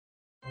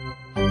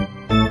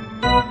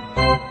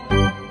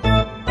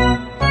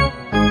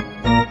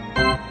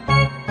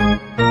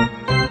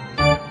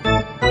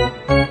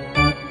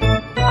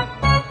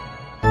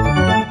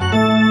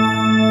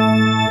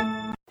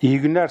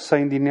sevgiler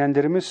sayın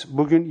dinleyenlerimiz.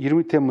 Bugün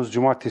 20 Temmuz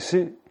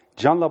Cumartesi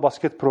Can'la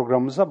Basket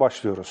programımıza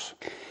başlıyoruz.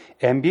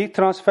 NBA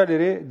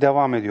transferleri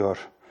devam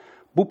ediyor.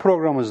 Bu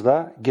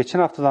programımızda geçen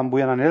haftadan bu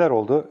yana neler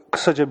oldu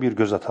kısaca bir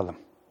göz atalım.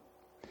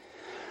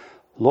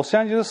 Los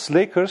Angeles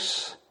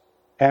Lakers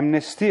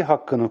amnesti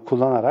hakkını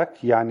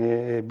kullanarak,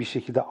 yani bir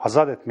şekilde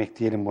azat etmek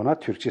diyelim buna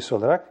Türkçesi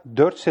olarak,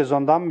 4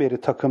 sezondan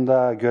beri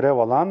takımda görev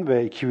alan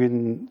ve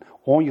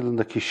 2010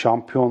 yılındaki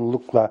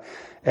şampiyonlukla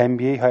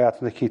NBA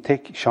hayatındaki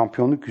tek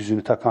şampiyonluk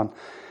yüzüğünü takan,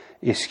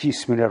 eski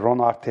ismiyle Ron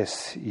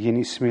Artest, yeni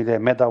ismiyle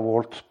Metta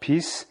World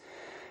Peace,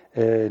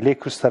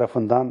 Lakers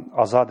tarafından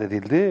azat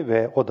edildi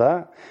ve o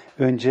da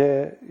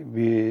önce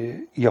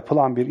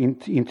yapılan bir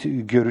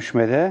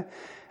görüşmede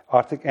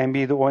artık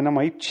NBA'de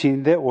oynamayıp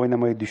Çin'de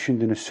oynamayı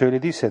düşündüğünü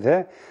söylediyse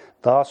de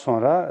daha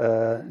sonra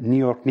New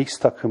York Knicks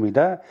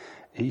takımıyla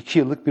 2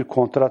 yıllık bir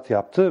kontrat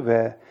yaptı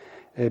ve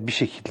bir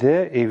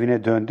şekilde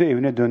evine döndü.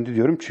 Evine döndü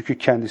diyorum çünkü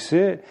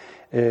kendisi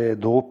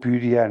doğup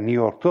büyüdüğü yer New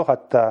York'tu.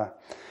 Hatta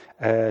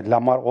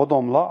Lamar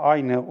Odom'la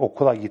aynı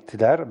okula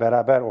gittiler.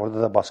 Beraber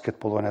orada da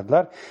basketbol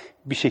oynadılar.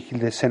 Bir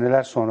şekilde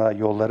seneler sonra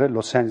yolları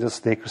Los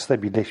Angeles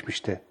Lakers'la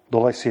birleşmişti.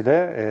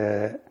 Dolayısıyla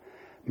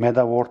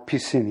Metta World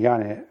Peace'in,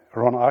 yani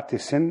Ron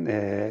Artest'in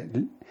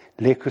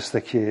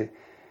Lakers'taki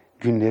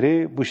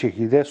günleri bu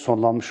şekilde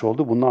sonlanmış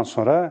oldu. Bundan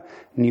sonra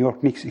New York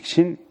Knicks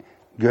için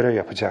görev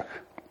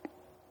yapacak.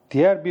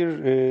 Diğer bir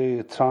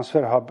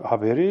transfer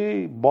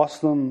haberi,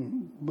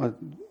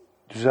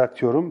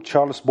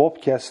 Charles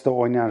Bobcats'ta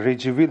oynayan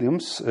Reggie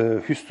Williams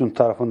Houston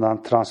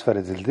tarafından transfer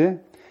edildi.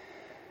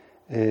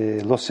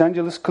 Los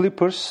Angeles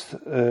Clippers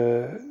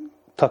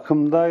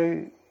takımda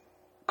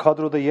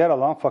kadroda yer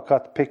alan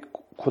fakat pek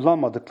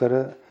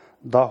kullanmadıkları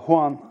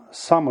Dajuan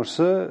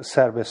Summers'ı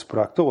serbest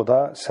bıraktı. O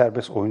da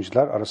serbest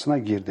oyuncular arasına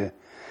girdi.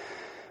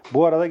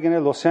 Bu arada gene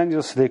Los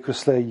Angeles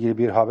Lakers'la ilgili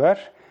bir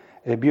haber.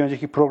 Bir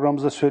önceki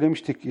programımızda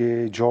söylemiştik,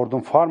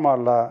 Jordan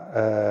Farmar'la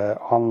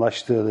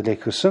anlaştığı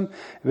Lakers'ın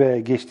ve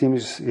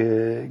geçtiğimiz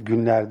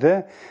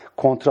günlerde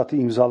kontratı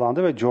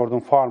imzalandı ve Jordan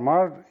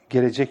Farmar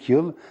gelecek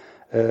yıl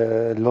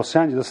Los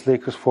Angeles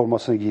Lakers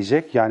formasını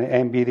giyecek.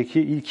 Yani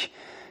NBA'deki ilk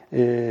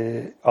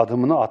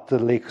adımını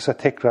attığı Lakers'a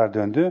tekrar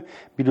döndü.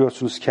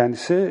 Biliyorsunuz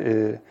kendisi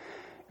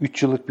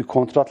 3 yıllık bir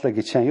kontratla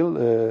geçen yıl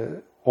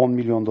 10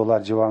 milyon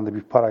dolar civarında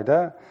bir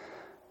parayla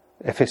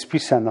Efes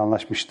Pilsen'le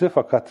anlaşmıştı.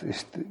 Fakat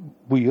işte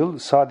bu yıl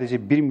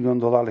sadece 1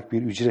 milyon dolarlık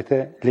bir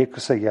ücrete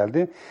Lakers'a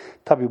geldi.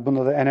 Tabii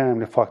bunda da en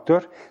önemli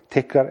faktör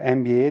tekrar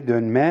NBA'ye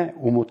dönme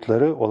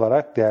umutları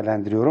olarak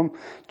değerlendiriyorum.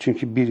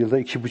 Çünkü bir yılda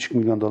 2,5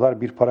 milyon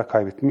dolar bir para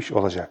kaybetmiş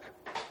olacak.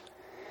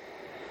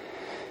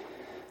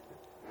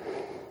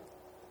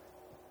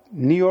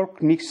 New York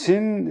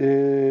Knicks'in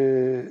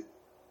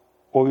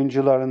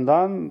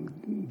oyuncularından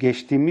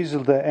geçtiğimiz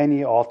yılda en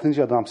iyi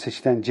 6. adam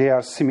seçilen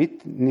J.R.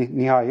 Smith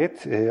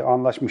nihayet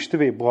anlaşmıştı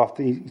ve bu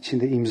hafta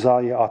içinde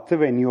imzayı attı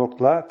ve New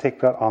York'la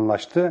tekrar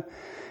anlaştı.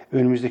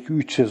 Önümüzdeki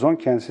 3 sezon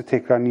kendisi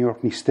tekrar New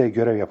York Knicks'te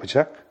görev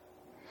yapacak.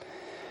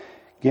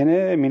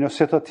 Gene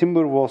Minnesota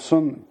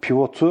Timberwolves'un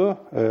pivotu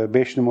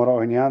 5 numara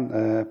oynayan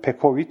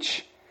Pekovic,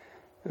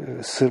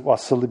 Sırp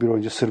asıllı bir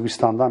oyuncu,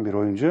 Sırbistan'dan bir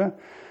oyuncu.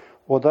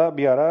 O da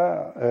bir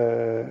ara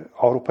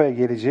Avrupa'ya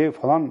geleceği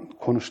falan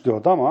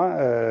konuşuluyordu ama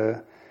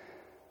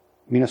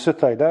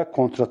Minnesota ile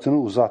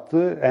kontratını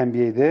uzattı.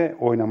 NBA'de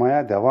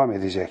oynamaya devam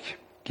edecek.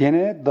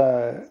 Gene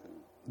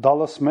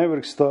Dallas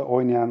Mavericks'te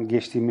oynayan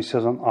geçtiğimiz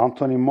sezon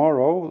Anthony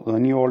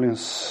Morrow New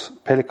Orleans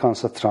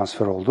Pelicans'a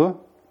transfer oldu.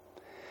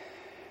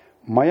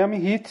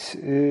 Miami Heat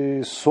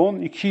son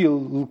 2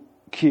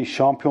 yılki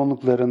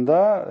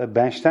şampiyonluklarında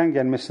bench'ten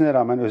gelmesine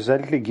rağmen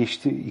özellikle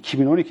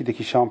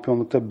 2012'deki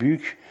şampiyonlukta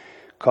büyük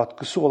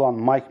katkısı olan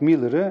Mike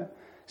Miller'ı,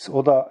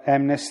 o da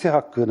amnesti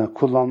hakkını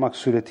kullanmak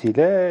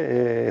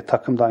suretiyle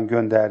takımdan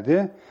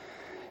gönderdi.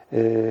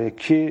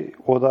 Ki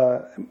o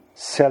da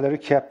salary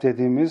cap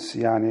dediğimiz,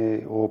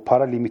 yani o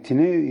para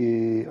limitini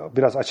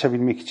biraz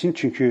açabilmek için,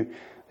 çünkü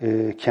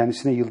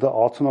kendisine yılda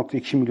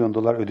 6,2 milyon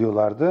dolar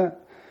ödüyorlardı.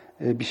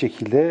 Bir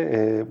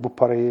şekilde bu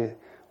parayı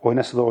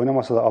oynasa da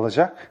oynamasa da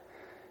alacak.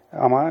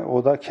 Ama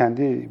o da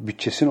kendi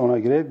bütçesini ona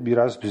göre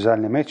biraz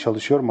düzenlemeye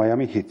çalışıyor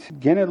Miami Heat.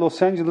 Gene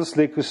Los Angeles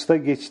Lakers'ta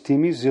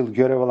geçtiğimiz yıl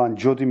görev alan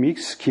Jody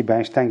Meeks, ki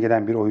bench'ten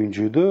gelen bir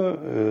oyuncuydu,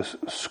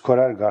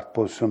 skorer guard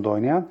pozisyonunda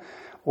oynayan.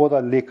 O da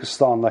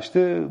Lakers'la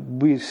anlaştı.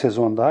 Bu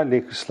sezon daha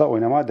Lakers'la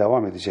oynamaya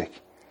devam edecek.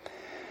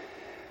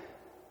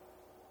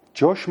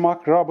 Josh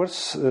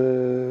McRoberts,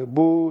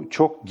 bu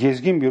çok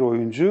gezgin bir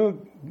oyuncu.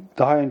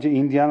 Daha önce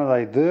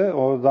Indiana'daydı.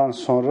 Oradan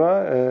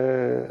sonra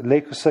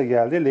Lakers'a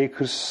geldi.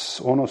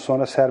 Lakers onu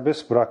sonra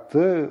serbest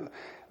bıraktı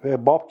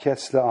ve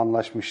Bobcats'le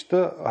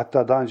anlaşmıştı.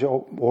 Hatta daha önce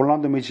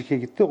Orlando Magic'e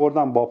gitti.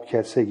 Oradan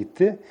Bobcats'e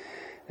gitti.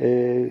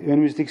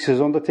 Önümüzdeki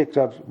sezonda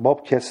tekrar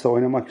Bobcats'le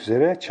oynamak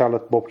üzere,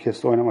 Charlotte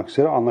Bobcats'le oynamak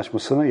üzere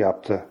anlaşmasını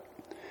yaptı.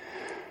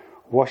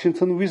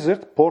 Washington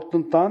Wizards,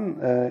 Portland'dan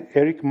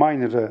Eric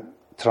Minor'ı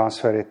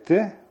transfer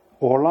etti.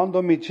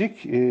 Orlando Magic,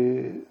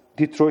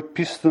 Detroit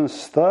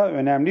Pistons'ta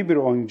önemli bir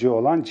oyuncu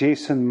olan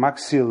Jason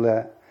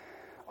Maxey'le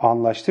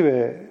anlaştı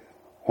ve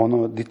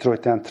onu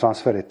Detroit'ten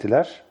transfer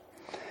ettiler.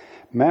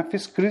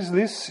 Memphis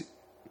Grizzlies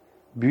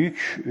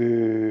büyük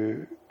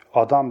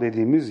adam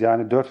dediğimiz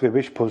yani 4 ve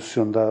 5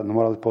 pozisyonda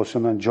numaralı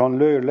pozisyondan John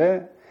Lawyer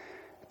ile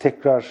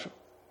tekrar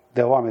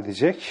devam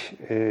edecek.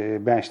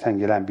 Bench'ten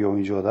gelen bir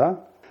oyuncu o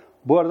da.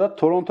 Bu arada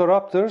Toronto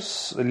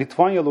Raptors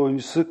Litvanyalı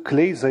oyuncusu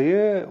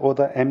Kleyza'yı o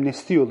da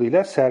amnesti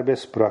yoluyla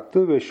serbest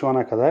bıraktı ve şu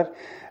ana kadar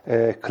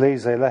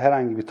Kleyza ile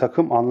herhangi bir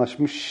takım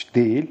anlaşmış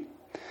değil.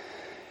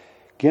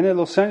 Gene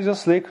Los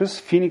Angeles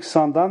Lakers Phoenix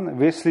Suns'dan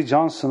Wesley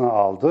Johnson'ı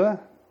aldı.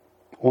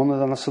 Onunla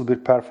da nasıl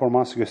bir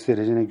performans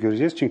göstereceğini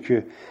göreceğiz.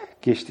 Çünkü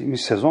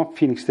geçtiğimiz sezon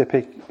Phoenix'te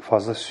pek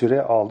fazla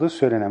süre aldığı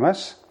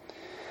söylenemez.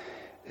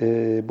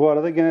 Bu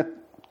arada gene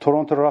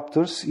Toronto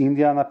Raptors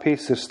Indiana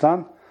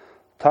Pacers'tan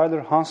Tyler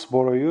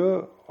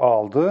Hansborough'u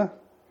aldı.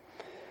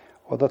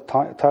 O da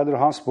Tyler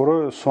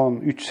Hansborough son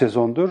 3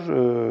 sezondur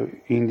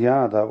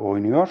Indiana'da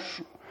oynuyor.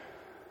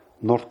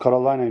 North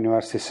Carolina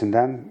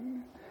Üniversitesi'nden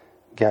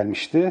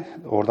gelmişti.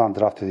 Oradan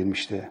draft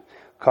edilmişti.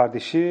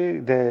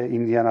 Kardeşi de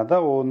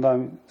Indiana'da.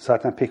 Ondan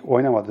zaten pek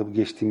oynamadı bu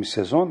geçtiğimiz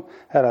sezon.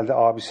 Herhalde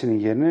abisinin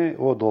yerini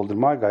o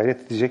doldurmaya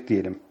gayret edecek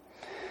diyelim.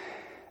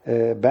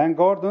 Ben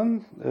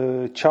Gordon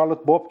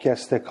Charlotte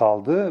Bobcats'te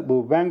kaldı.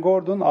 Bu Ben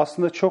Gordon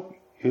aslında çok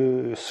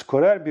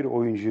skorer bir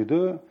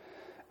oyuncuydu.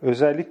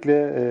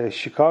 Özellikle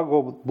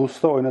Chicago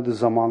Bulls'ta oynadığı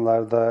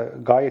zamanlarda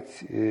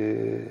gayet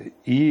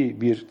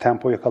iyi bir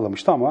tempo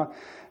yakalamıştı ama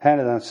her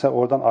nedense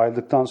oradan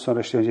ayrıldıktan sonra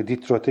işte önce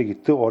Detroit'e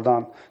gitti.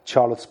 Oradan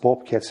Charlotte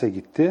Bobcats'e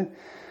gitti.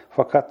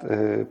 Fakat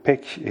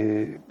pek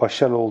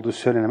başarılı olduğu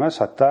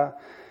söylenemez. Hatta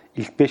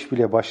ilk 5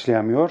 bile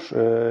başlayamıyor.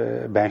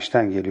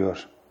 Bench'ten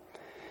geliyor.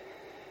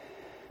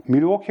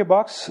 Milwaukee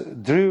Bucks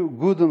Drew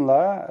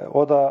Gooden'la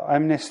o da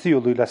amnesti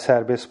yoluyla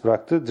serbest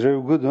bıraktı.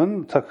 Drew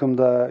Gooden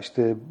takımda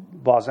işte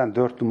bazen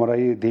 4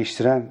 numarayı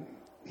değiştiren,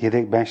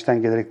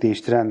 bench'ten gelerek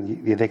değiştiren,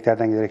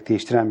 yedeklerden gelerek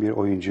değiştiren bir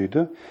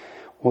oyuncuydu.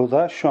 O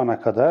da şu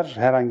ana kadar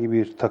herhangi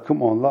bir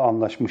takım onunla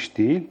anlaşmış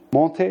değil.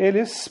 Monte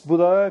Ellis, bu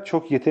da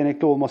çok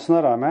yetenekli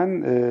olmasına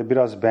rağmen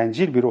biraz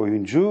bencil bir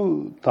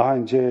oyuncu. Daha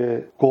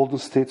önce Golden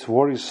State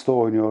Warriors'ta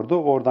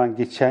oynuyordu. Oradan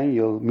geçen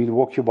yıl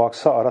Milwaukee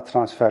Bucks'a ara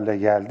transferle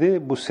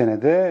geldi. Bu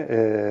sene de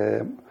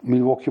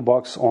Milwaukee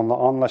Bucks onunla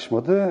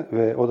anlaşmadı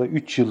ve o da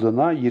 3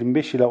 yıllığına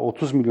 25 ila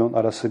 30 milyon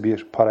arası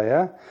bir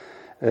paraya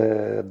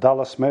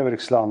Dallas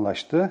Mavericks'le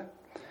anlaştı.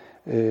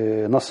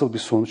 Nasıl bir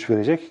sonuç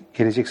verecek?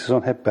 Gelecek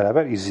sezon hep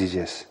beraber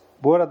izleyeceğiz.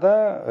 Bu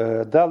arada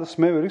Dallas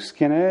Mavericks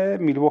gene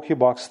Milwaukee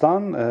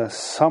Bucks'tan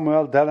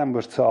Samuel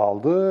Dalembert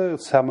aldı.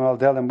 Samuel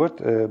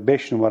Dalembert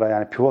 5 numara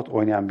yani pivot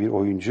oynayan bir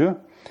oyuncu.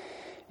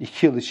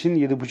 2 yıl için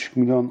 7,5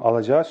 milyon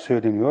alacağı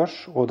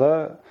söyleniyor. O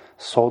da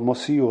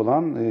savunması iyi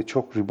olan,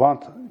 çok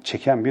rebound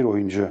çeken bir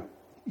oyuncu.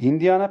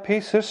 Indiana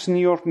Pacers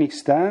New York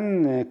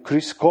Knicks'ten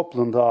Chris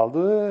Copeland'ı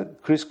aldı.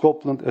 Chris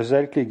Copeland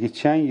özellikle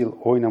geçen yıl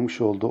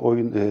oynamış olduğu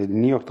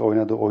New York'ta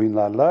oynadığı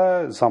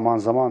oyunlarla zaman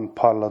zaman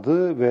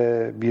parladı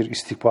ve bir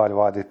istikbal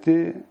vaat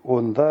etti.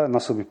 Onun da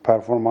nasıl bir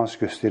performans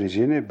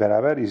göstereceğini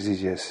beraber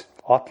izleyeceğiz.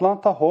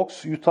 Atlanta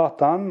Hawks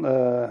Utah'tan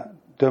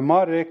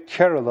DeMarre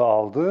Carroll'ı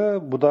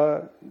aldı. Bu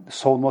da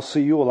savunması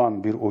iyi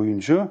olan bir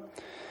oyuncu.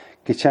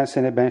 Geçen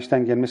sene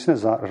bench'ten gelmesine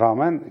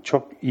rağmen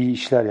çok iyi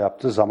işler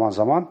yaptı zaman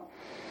zaman.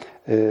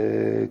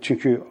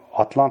 Çünkü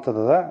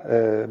Atlanta'da da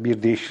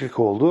bir değişiklik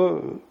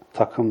oldu.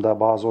 Takımda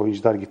bazı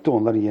oyuncular gitti.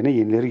 Onların yerine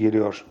yenileri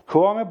geliyor.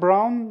 Kwame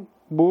Brown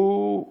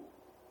bu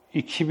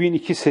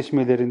 2002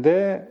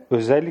 seçmelerinde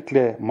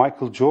özellikle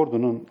Michael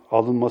Jordan'ın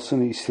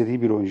alınmasını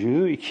istediği bir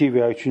oyuncuydu. 2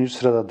 veya 3.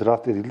 sırada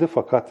draft edildi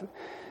fakat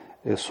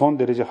son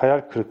derece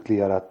hayal kırıklığı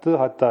yarattı.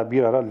 Hatta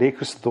bir ara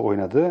Lakers'ta da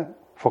oynadı.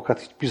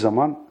 Fakat hiçbir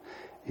zaman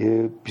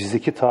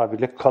bizdeki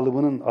tabirle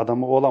kalıbının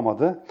adamı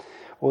olamadı.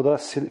 O da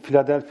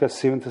Philadelphia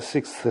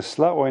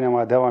 76ers'la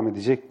oynamaya devam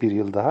edecek bir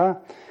yıl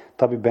daha.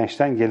 Tabii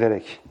bench'ten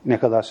gelerek ne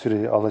kadar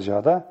süre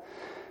alacağı da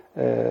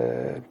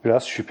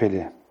biraz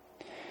şüpheli.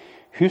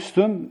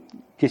 Houston,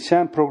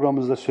 geçen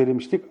programımızda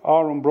söylemiştik.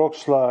 Aaron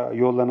Brooks'la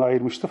yollarını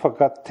ayırmıştı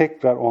fakat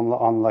tekrar onunla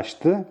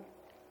anlaştı.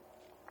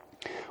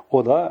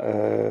 O da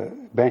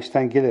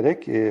bench'ten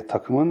gelerek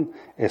takımın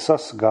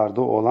esas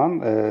gardı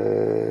olan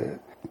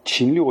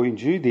Çinli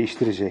oyuncuyu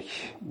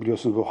değiştirecek.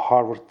 Biliyorsunuz bu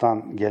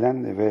Harvard'dan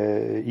gelen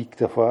ve ilk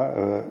defa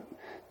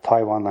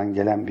Tayvan'dan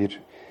gelen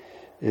bir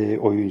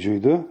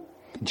oyuncuydu.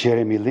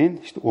 Jeremy Lin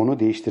işte onu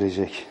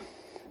değiştirecek.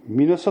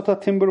 Minnesota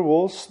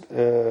Timberwolves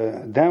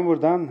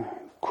Denver'dan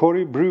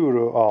Corey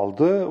Brewer'ı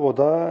aldı. O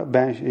da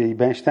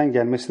bench'ten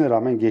gelmesine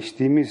rağmen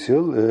geçtiğimiz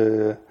yıl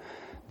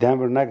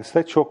Denver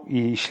Nuggets'ta çok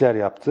iyi işler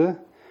yaptı.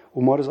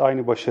 Umarız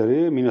aynı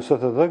başarıyı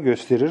Minnesota'da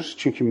gösterir.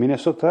 Çünkü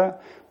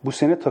Minnesota bu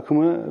sene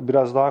takımı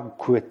biraz daha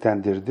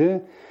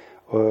kuvvetlendirdi.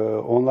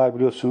 Onlar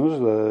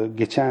biliyorsunuz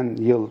geçen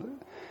yıl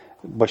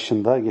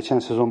başında, geçen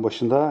sezon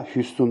başında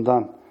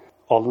Houston'dan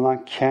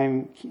alınan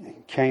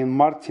Kenyon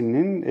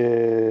Martin'in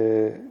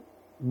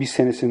bir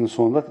senesinin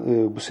sonunda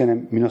bu sene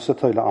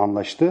Minnesota ile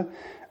anlaştı.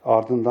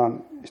 Ardından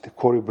işte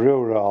Corey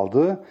Brewer'ı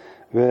aldı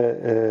ve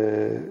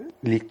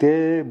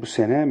ligde bu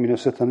sene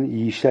Minnesota'nın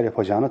iyi işler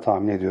yapacağını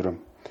tahmin ediyorum.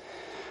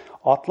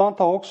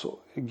 Atlanta Hawks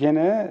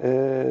gene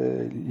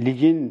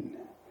ligin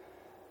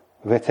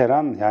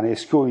veteran yani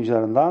eski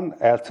oyuncularından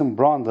Elton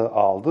Brand'ı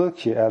aldı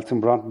ki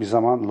Elton Brand bir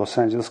zaman Los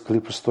Angeles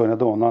Clippers'ta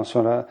oynadı. Ondan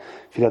sonra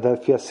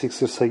Philadelphia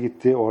Sixers'a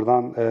gitti.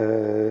 Oradan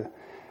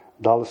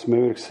Dallas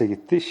Mavericks'e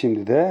gitti.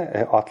 Şimdi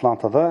de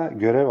Atlanta'da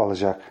görev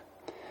alacak.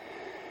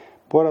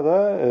 Bu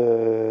arada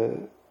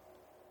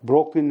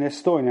Brooklyn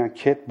Nets'te oynayan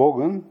Cat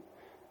Bogan,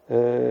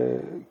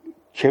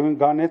 Kevin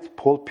Garnett,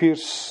 Paul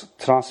Pierce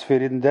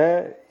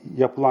transferinde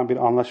yapılan bir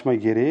anlaşma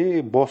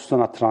gereği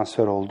Boston'a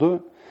transfer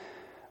oldu.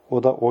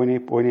 O da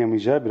oynayıp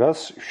oynayamayacağı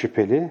biraz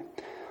şüpheli.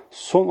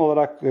 Son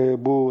olarak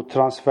bu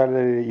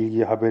transferlerle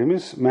ilgili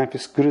haberimiz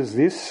Memphis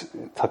Grizzlies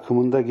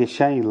takımında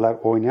geçen yıllar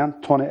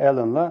oynayan Tony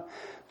Allen'la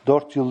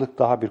 4 yıllık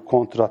daha bir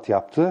kontrat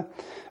yaptı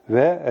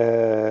ve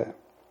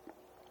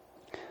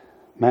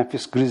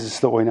Memphis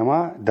Grizzlies'le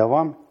oynama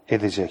devam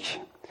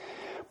edecek.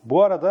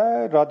 Bu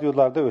arada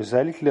radyolarda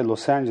özellikle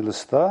Los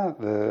Angeles'ta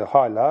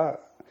hala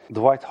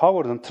Dwight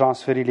Howard'ın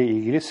transferiyle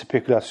ilgili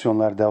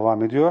spekülasyonlar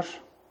devam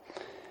ediyor.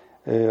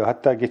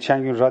 Hatta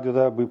geçen gün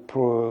radyoda bu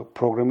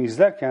programı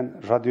izlerken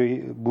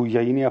bu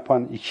yayını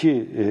yapan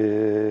iki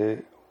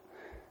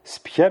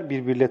spiker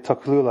birbirine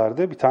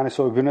takılıyorlardı. Bir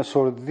tanesi öbürüne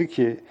sordu, dedi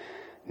ki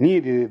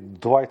niye dedi,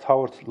 Dwight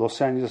Howard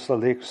Los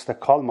Angeles'la Lakers'ta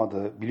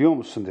kalmadı biliyor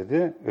musun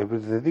dedi.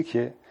 Öbürü de dedi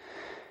ki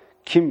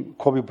kim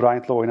Kobe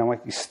Bryant'la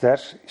oynamak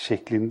ister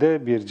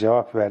şeklinde bir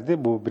cevap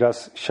verdi. Bu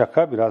biraz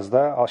şaka, biraz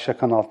da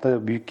şakanın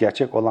altında büyük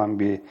gerçek olan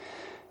bir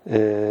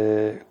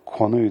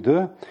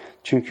konuydu.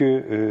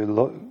 Çünkü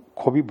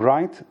Kobe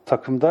Bryant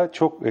takımda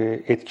çok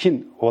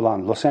etkin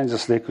olan, Los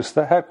Angeles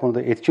Lakers'ta her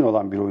konuda etkin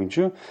olan bir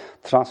oyuncu.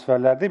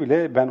 Transferlerde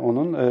bile ben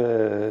onun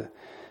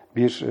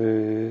bir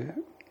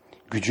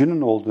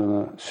gücünün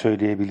olduğunu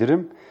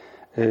söyleyebilirim.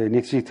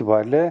 Netice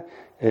itibariyle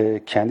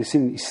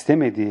kendisinin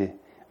istemediği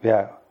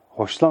veya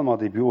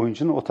hoşlanmadığı bir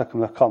oyuncunun o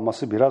takımda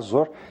kalması biraz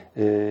zor.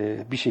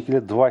 Bir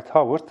şekilde Dwight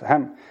Howard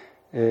hem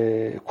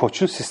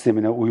koçun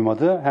sistemine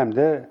uymadı hem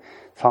de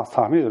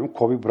tahmin ediyorum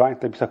Kobe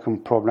Bryant'la bir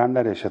takım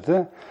problemler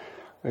yaşadı.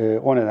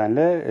 O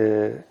nedenle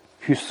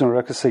Houston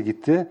Rockets'a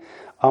gitti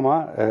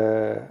ama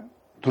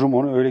durum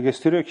onu öyle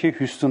gösteriyor ki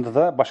Houston'da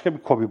da başka bir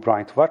Kobe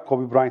Bryant var.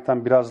 Kobe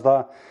Bryant'tan biraz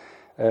daha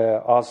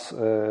az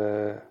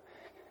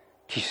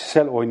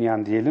kişisel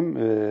oynayan diyelim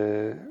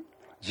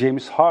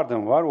James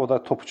Harden var. O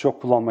da topu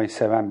çok kullanmayı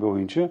seven bir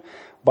oyuncu.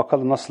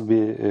 Bakalım nasıl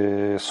bir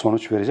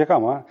sonuç verecek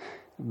ama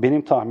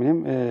benim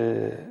tahminim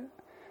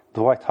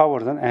Dwight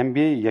Howard'ın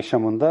NBA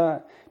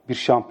yaşamında bir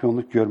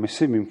şampiyonluk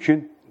görmesi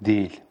mümkün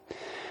değil.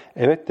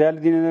 Evet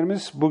değerli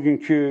dinleyenlerimiz,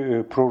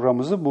 bugünkü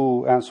programımızı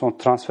bu en son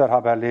transfer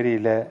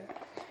haberleriyle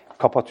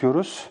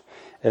kapatıyoruz.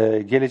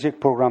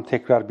 Gelecek program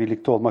tekrar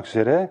birlikte olmak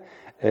üzere.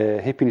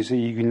 Hepinize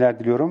iyi günler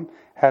diliyorum.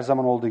 Her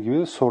zaman olduğu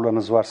gibi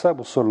sorularınız varsa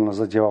bu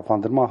sorularınıza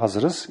cevaplandırmaya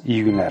hazırız.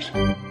 İyi günler.